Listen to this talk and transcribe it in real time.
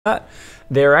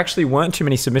There actually weren't too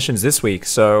many submissions this week,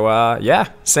 so yeah,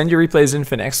 send your replays in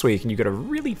for next week, and you got a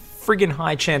really friggin'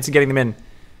 high chance of getting them in.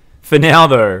 For now,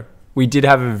 though, we did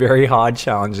have a very hard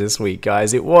challenge this week,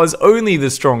 guys. It was only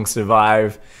the strong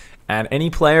survive, and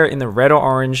any player in the red or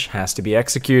orange has to be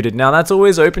executed. Now, that's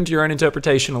always open to your own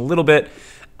interpretation a little bit.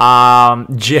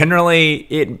 Generally,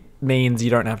 it means you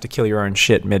don't have to kill your own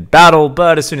shit mid-battle,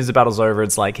 but as soon as the battle's over,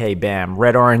 it's like, hey, bam,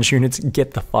 red-orange units,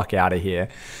 get the fuck out of here.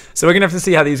 So we're going to have to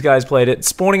see how these guys played it.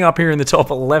 Spawning up here in the top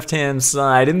left-hand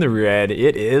side in the red,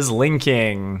 it is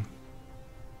linking.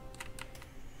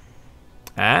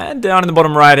 And down in the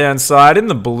bottom right-hand side in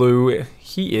the blue,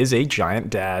 he is a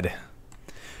Giant Dad.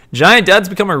 Giant Dad's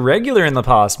become a regular in the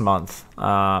past month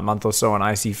or so on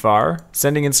ICYFAR,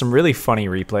 sending in some really funny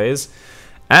replays.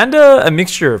 And a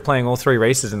mixture of playing all three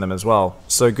races in them as well.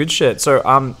 So good shit.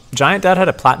 So Giant Dad had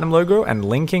a platinum logo and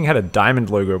Linking had a diamond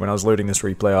logo when I was loading this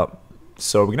replay up.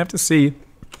 So we're going to have to see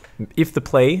if the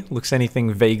play looks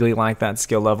anything vaguely like that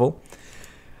skill level.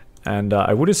 And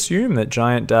I would assume that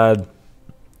Giant Dad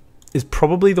is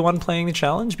probably the one playing the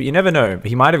challenge, but you never know.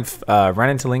 He might have ran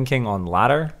into Linking on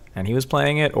ladder and he was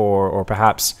playing it, or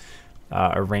perhaps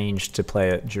arranged to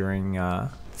play it during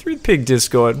through the Pig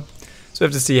Discord. So we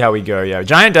have to see how we go. Yeah,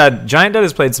 Giant Dad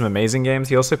has played some amazing games.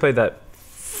 He also played that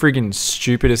friggin'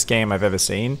 stupidest game I've ever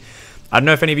seen. I don't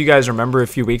know if any of you guys remember a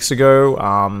few weeks ago.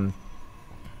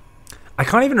 I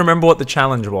can't even remember what the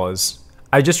challenge was.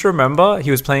 I just remember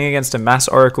he was playing against a Mass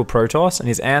Oracle Protoss, and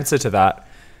his answer to that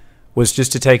was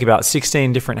just to take about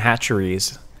 16 different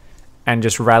hatcheries and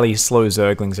just rally slow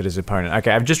Zerglings at his opponent.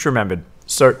 Okay, I've just remembered.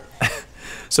 So...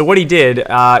 So what he did,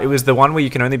 it was the one where you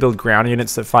can only build ground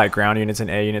units that fight ground units and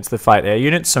air units that fight air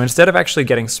units. So instead of actually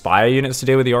getting Spire units to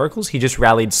deal with the Oracles, he just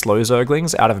rallied slow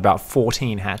Zerglings out of about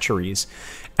 14 hatcheries.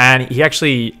 And he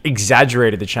actually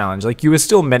exaggerated the challenge. Like, you were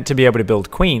still meant to be able to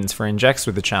build Queens for injects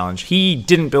with the challenge. He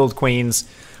didn't build Queens,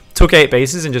 took 8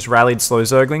 bases and just rallied slow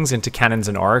Zerglings into Cannons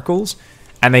and Oracles,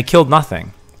 and they killed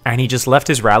nothing. And he just left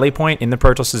his rally point in the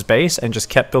Protoss' base and just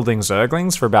kept building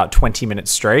Zerglings for about 20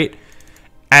 minutes straight.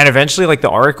 And eventually, like, the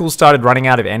Oracles started running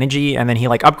out of energy, and then he,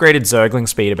 like, upgraded Zergling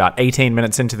speed about 18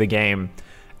 minutes into the game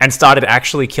and started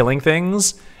actually killing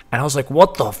things. And I was like,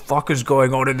 what the fuck is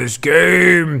going on in this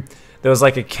game? There was,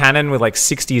 like, a cannon with, like,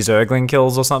 60 Zergling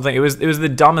kills or something. It was the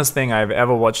dumbest thing I've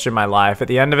ever watched in my life. At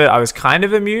the end of it, I was kind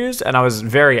of amused, and I was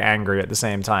very angry at the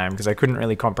same time, because I couldn't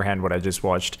really comprehend what I just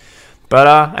watched. But,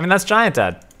 I mean, that's Giant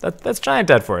Dad. That's Giant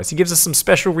Dad for us. He gives us some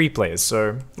special replays,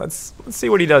 so let's see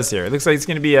what he does here. It looks like it's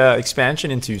going to be an expansion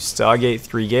into Stargate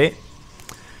 3-Gate.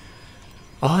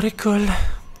 Oracle.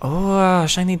 Oh,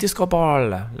 shiny disco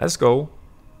ball. Let's go.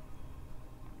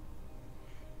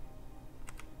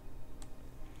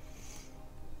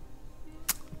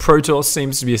 Protoss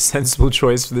seems to be a sensible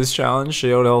choice for this challenge.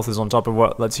 Shield health is on top of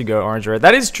what lets you go orange or red.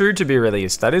 That is true to be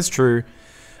released. That is true.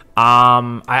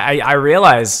 I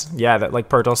realize, yeah, that like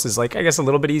Protoss is like, I guess, a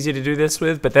little bit easier to do this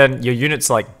with, but then your unit's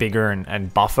like bigger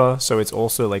and buffer, so it's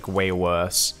also like way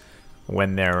worse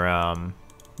when they're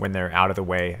out of the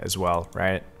way as well,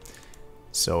 right?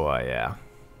 So yeah,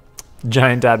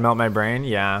 Giant Dad melt my brain.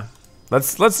 Yeah,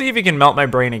 let's see if he can melt my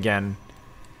brain again.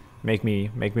 Make me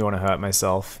want to hurt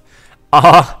myself.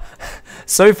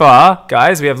 So far,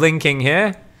 guys, we have Linking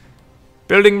here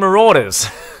building Marauders.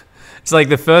 It's like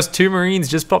the first 2 Marines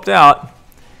just popped out,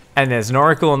 and there's an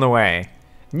Oracle on the way.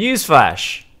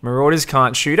 Newsflash, Marauders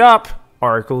can't shoot up,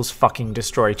 Oracles fucking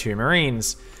destroy 2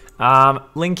 Marines.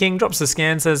 Linking drops the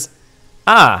scan, says,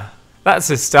 ah, that's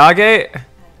a Stargate?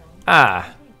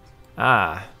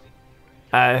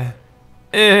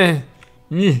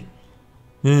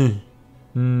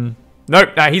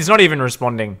 Nope, he's not even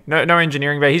responding. No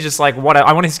engineering, but he's just like, what?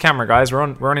 I want his camera, guys. We're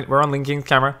on Linking's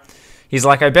camera. He's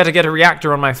like, I better get a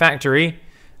reactor on my factory.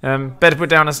 Better put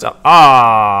down a stuff.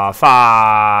 Ah,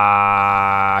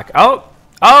 fuck.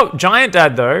 Oh, Giant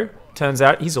Dad, though. Turns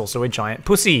out he's also a giant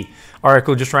pussy.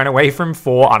 Oracle just ran away from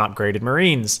 4 unupgraded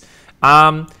Marines.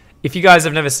 If you guys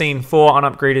have never seen 4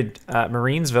 unupgraded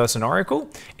Marines versus an Oracle,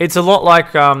 it's a lot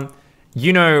like,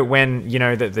 you know, when, you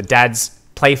know, the dad's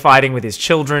play fighting with his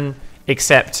children,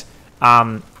 except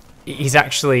he's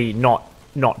actually not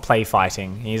play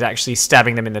fighting. He's actually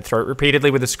stabbing them in the throat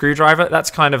repeatedly with a screwdriver.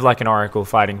 That's kind of like an Oracle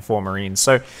fighting 4 Marines.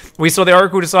 So we saw the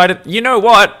Oracle decided, you know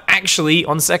what? Actually,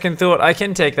 on second thought, I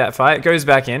can take that fight. Goes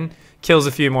back in, kills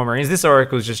a few more Marines. This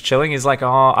Oracle's just chilling. He's like, oh,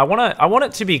 I want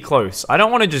it to be close. I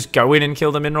don't want to just go in and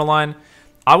kill the mineral line.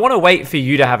 I want to wait for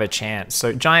you to have a chance.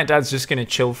 So Giant Dad's just going to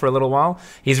chill for a little while.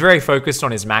 He's very focused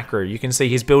on his macro. You can see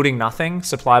he's building nothing,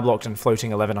 supply blocked and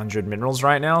floating 1100 minerals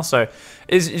right now. So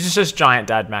it's just Giant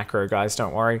Dad macro, guys.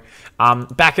 Don't worry.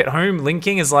 Back at home,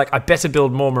 Linking is like, I better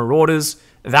build more Marauders.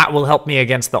 That will help me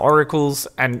against the Oracles.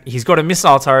 And he's got a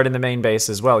missile turret in the main base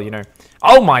as well, you know.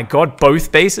 Oh my god,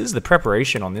 both bases? The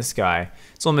preparation on this guy.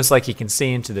 It's almost like he can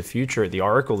see into the future at the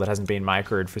Oracle that hasn't been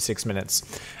microed for 6 minutes.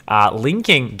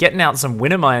 Linking, getting out some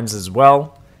winner mines as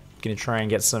well. Gonna try and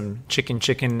get some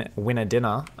chicken winner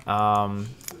dinner. I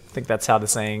think that's how the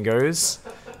saying goes.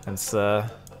 That's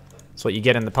what you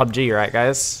get in the PUBG, right,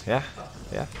 guys? Yeah,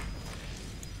 yeah.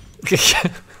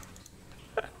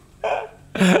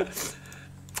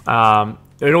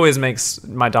 It always makes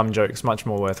my dumb jokes much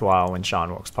more worthwhile when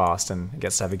Sean walks past and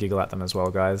gets to have a giggle at them as well,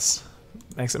 guys.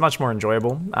 Makes it much more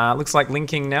enjoyable. Looks like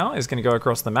Linking now is going to go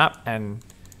across the map and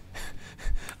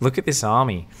look at this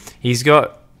army. He's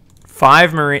got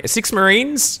 6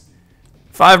 Marines,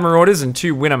 5 Marauders, and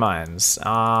 2 winner mines.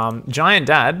 Giant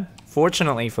Dad,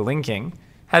 fortunately for Linking,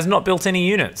 has not built any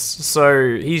units,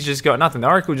 so he's just got nothing. The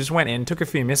Oracle just went in, took a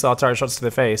few missile turret shots to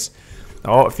the face.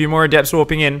 Oh, a few more Adepts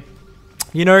warping in.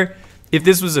 You know, if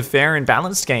this was a fair and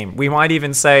balanced game, we might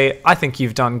even say, I think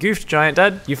you've done goofed, Giant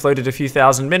Dad. You floated a few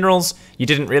thousand minerals. You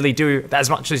didn't really do as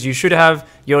much as you should have.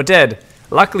 You're dead.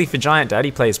 Luckily for Giant Dad,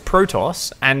 he plays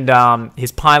Protoss, and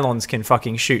his pylons can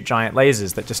fucking shoot giant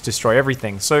lasers that just destroy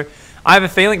everything. So I have a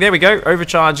feeling, there we go,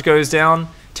 Overcharge goes down.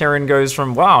 Terran goes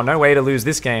from, wow, no way to lose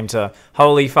this game, to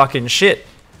holy fucking shit,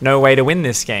 no way to win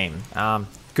this game.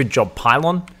 Good job,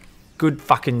 Pylon. Good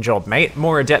fucking job, mate.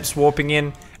 More Adepts warping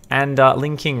in. And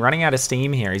Linking running out of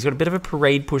steam here. He's got a bit of a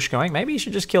parade push going. Maybe he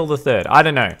should just kill the third. I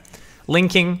don't know.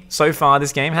 Linking, so far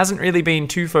this game, hasn't really been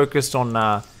too focused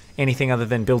on anything other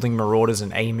than building Marauders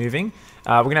and A-moving.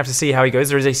 We're going to have to see how he goes.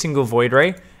 There is a single Void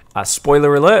Ray.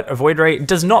 Spoiler alert, a Void Ray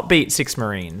does not beat 6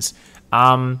 Marines.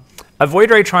 A Void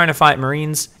Ray trying to fight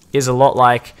Marines is a lot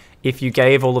like if you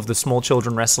gave all of the small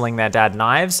children wrestling their dad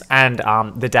knives and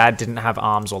the dad didn't have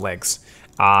arms or legs.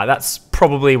 That's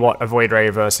probably what a Void Ray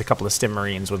versus a couple of Stim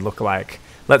Marines would look like.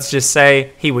 Let's just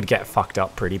say he would get fucked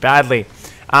up pretty badly.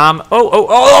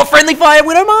 Friendly fire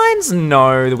Widow Mines?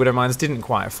 No, the Widow Mines didn't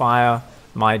quite fire.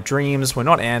 My dreams were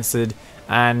not answered.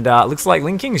 And looks like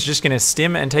Linking's just going to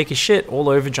stim and take a shit all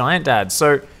over Giant Dad.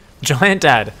 So, Giant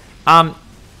Dad, oh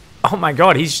my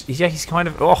god, he's kind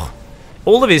of,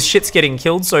 all of his shit's getting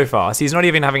killed so far. So he's not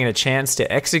even having a chance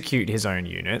to execute his own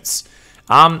units.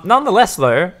 Nonetheless,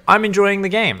 though, I'm enjoying the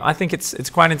game. I think it's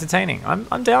quite entertaining.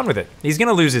 I'm down with it. He's going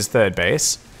to lose his third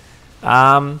base.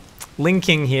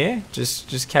 Linking here,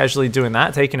 just casually doing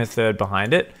that, taking a third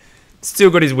behind it. Still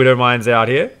got his Widow Mines out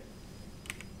here.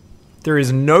 There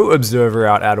is no Observer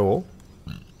out at all.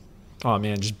 Oh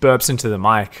man, just burps into the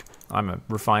mic. I'm a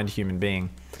refined human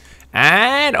being.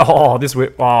 And,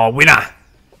 winner.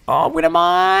 Oh, Widow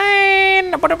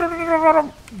Mine.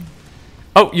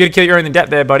 Oh, you gotta kill your own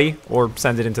Adept there, buddy. Or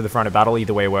send it into the front of battle.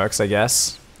 Either way works, I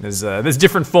guess. There's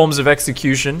different forms of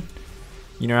execution.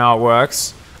 You know how it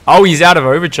works. Oh, he's out of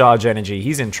overcharge energy.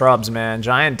 He's in trubs, man.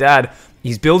 Giant Dad,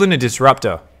 he's building a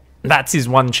disruptor. That's his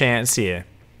one chance here.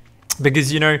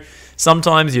 Because, you know,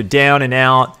 sometimes you're down and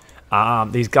out.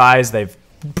 These guys, they've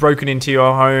broken into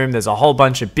your home. There's a whole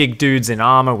bunch of big dudes in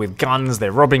armor with guns.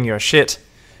 They're robbing your shit.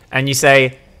 And you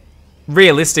say,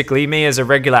 realistically, me as a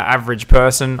regular average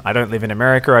person, I don't live in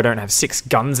America, I don't have 6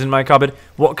 guns in my cupboard,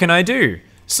 what can I do?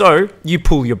 So, you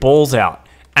pull your balls out.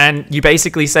 And you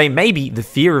basically say, maybe the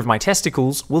fear of my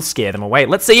testicles will scare them away.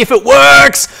 Let's see if it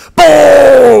works!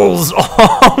 Balls!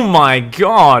 Oh my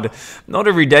god. Not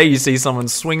every day you see someone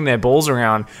swing their balls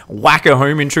around, whack a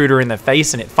home intruder in the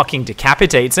face, and it fucking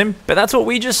decapitates him. But that's what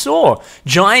we just saw.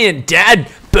 Giant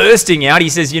Dad bursting out. He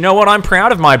says, you know what? I'm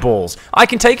proud of my balls. I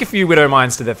can take a few Widow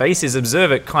Mines to the face. His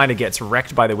Observer kind of gets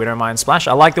wrecked by the Widow Mine splash.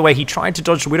 I like the way he tried to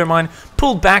dodge the Widow Mine,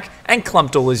 pulled back, and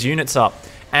clumped all his units up.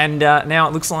 And now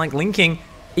it looks like Linking,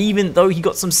 even though he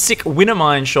got some sick Winner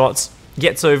Mine shots,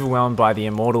 gets overwhelmed by the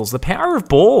Immortals. The power of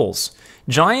balls.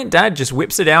 Giant Dad just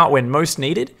whips it out when most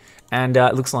needed, and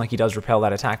it looks like he does repel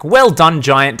that attack. Well done,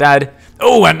 Giant Dad.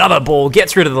 Oh, another ball.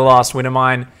 Gets rid of the last Winner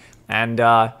Mine, and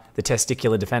the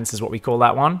testicular defense is what we call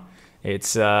that one.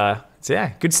 It's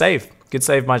yeah, good save. Good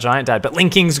save by Giant Dad. But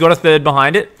Linking's got a third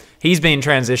behind it. He's been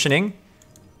transitioning.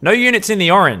 No units in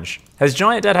the orange. Has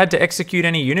Giant Dad had to execute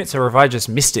any units, or have I just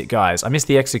missed it, guys? I missed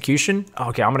the execution?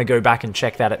 Okay, I'm going to go back and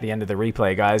check that at the end of the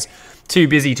replay, guys. Too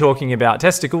busy talking about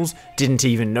testicles, didn't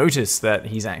even notice that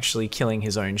he's actually killing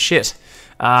his own shit.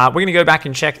 We're going to go back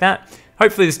and check that.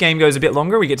 Hopefully this game goes a bit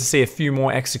longer. We get to see a few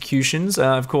more executions.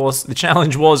 Of course, the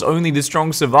challenge was only the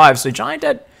strong survive, so Giant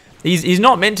Dad He's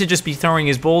not meant to just be throwing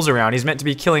his balls around. He's meant to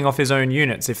be killing off his own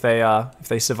units if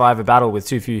they survive a battle with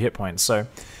too few hit points. So,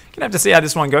 gonna have to see how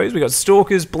this one goes. We got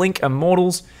Stalkers, Blink,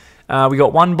 Immortals. We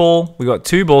got 1 ball. We got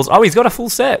 2 balls. Oh, he's got a full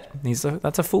set.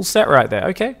 That's a full set right there.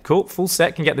 Okay, cool. Full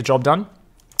set can get the job done.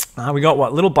 We got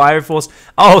what? Little Bioforce.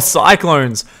 Oh,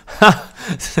 Cyclones.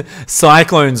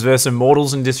 Cyclones versus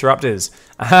Immortals and Disruptors.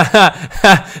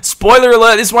 Spoiler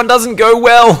alert, this one doesn't go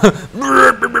well.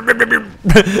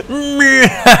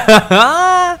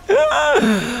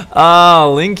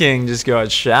 Oh, Linking just got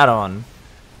shat on.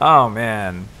 Oh,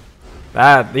 man.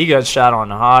 He got shot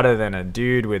on harder than a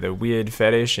dude with a weird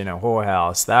fetish in a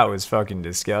whorehouse. That was fucking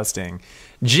disgusting.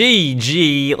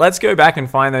 GG. Let's go back and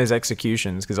find those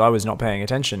executions, because I was not paying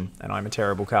attention, and I'm a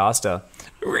terrible caster.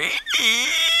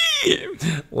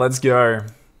 Let's go.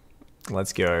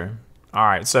 Let's go.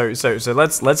 Alright, so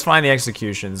let's find the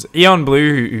executions. Eon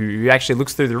Blue, who actually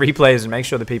looks through the replays and makes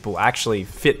sure the people actually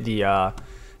fit the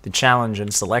challenge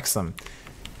and selects them.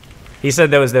 He said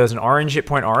there was an orange hit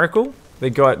point oracle. They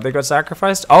got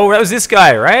sacrificed. Oh, that was this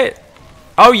guy, right?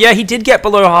 Oh yeah, he did get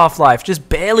below half-life. Just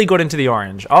barely got into the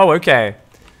orange. Oh, okay.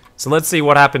 So let's see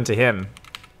what happened to him.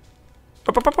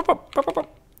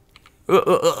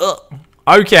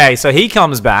 Okay, so he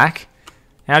comes back.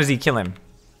 How does he kill him?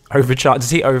 Overcharge.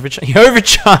 Does he overcharge? He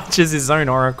overcharges his own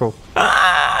oracle.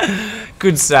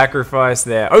 Good sacrifice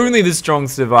there. Only the strong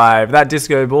survive. That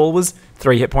disco ball was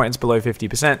 3 hit points below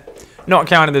 50%. Not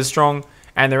counted as strong.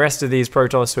 And the rest of these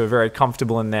Protoss who are very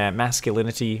comfortable in their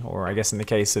masculinity, or I guess in the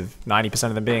case of 90%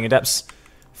 of them being adepts,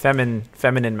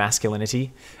 feminine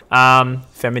masculinity.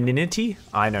 Femininity?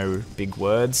 I know big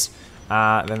words.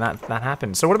 Then that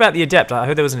happened. So what about the adept? I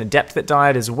heard there was an adept that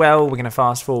died as well. We're going to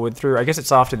fast forward through. I guess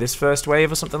it's after this first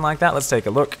wave or something like that. Let's take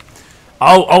a look.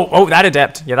 Oh, that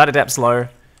adept. Yeah, that adept's low.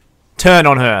 Turn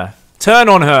on her. Turn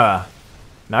on her.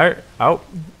 No. Oh.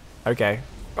 Okay.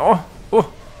 Oh,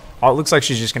 it looks like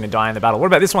she's just going to die in the battle. What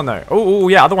about this one, though? Oh,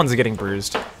 yeah, other ones are getting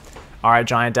bruised. All right,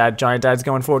 Giant Dad. Giant Dad's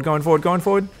going forward, going forward, going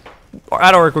forward.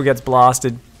 That Oracle gets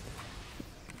blasted.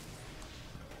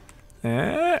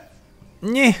 Yeah.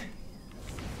 Here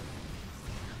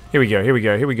we go, here we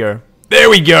go, here we go. There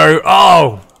we go!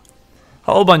 Oh!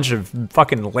 Whole bunch of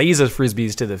fucking laser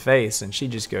frisbees to the face, and she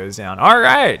just goes down.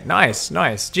 Alright, nice,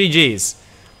 nice. GG's.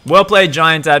 Well played,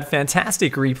 Giant Dad.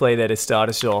 Fantastic replay there to start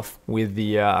us off with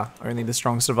the only the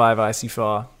strong survive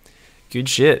ICYFAR. Good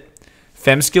shit.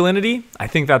 Femsculinity? I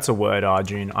think that's a word,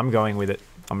 Arjun. I'm going with it.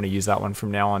 I'm going to use that one from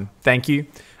now on. Thank you.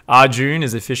 Arjun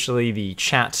is officially the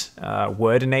chat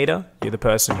wordinator. You're the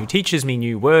person who teaches me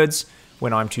new words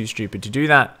when I'm too stupid to do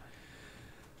that.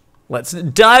 Let's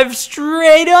dive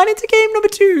straight on into game number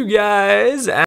 2, guys.